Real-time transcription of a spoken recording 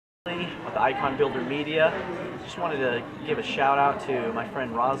With Icon Builder Media. Just wanted to give a shout out to my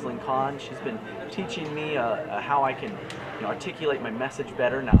friend Rosalyn Kahn. She's been teaching me how I can articulate my message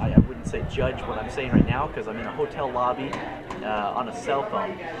better. Now I wouldn't say judge what I'm saying right now because I'm in a hotel lobby on a cell phone.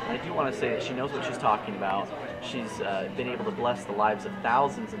 And I do want to say that she knows what she's talking about. She's been able to bless the lives of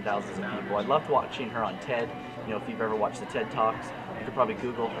thousands and thousands of people. I loved watching her on TED. If you've ever watched the TED Talks, you could probably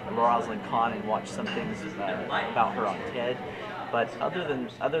Google Rosalyn Kahn and watch some things about her on TED. But other than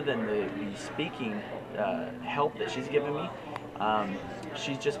the speaking help that she's given me,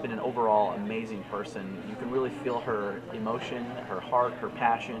 she's just been an overall amazing person. You can really feel her emotion, her heart, her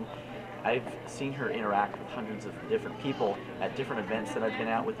passion. I've seen her interact with hundreds of different people at different events that I've been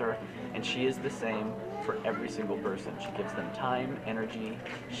at with her, and she is the same for every single person. She gives them time, energy,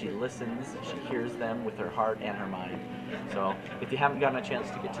 she listens, she hears them with her heart and her mind. So if you haven't gotten a chance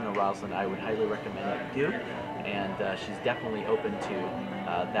to get to know Rosalyn, I would highly recommend that you do, and she's definitely open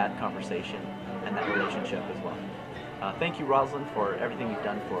to that conversation and that relationship as well. Thank you, Rosalyn, for everything you've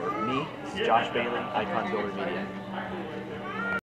done for me. This is Josh Bailey, Icon Builder Media.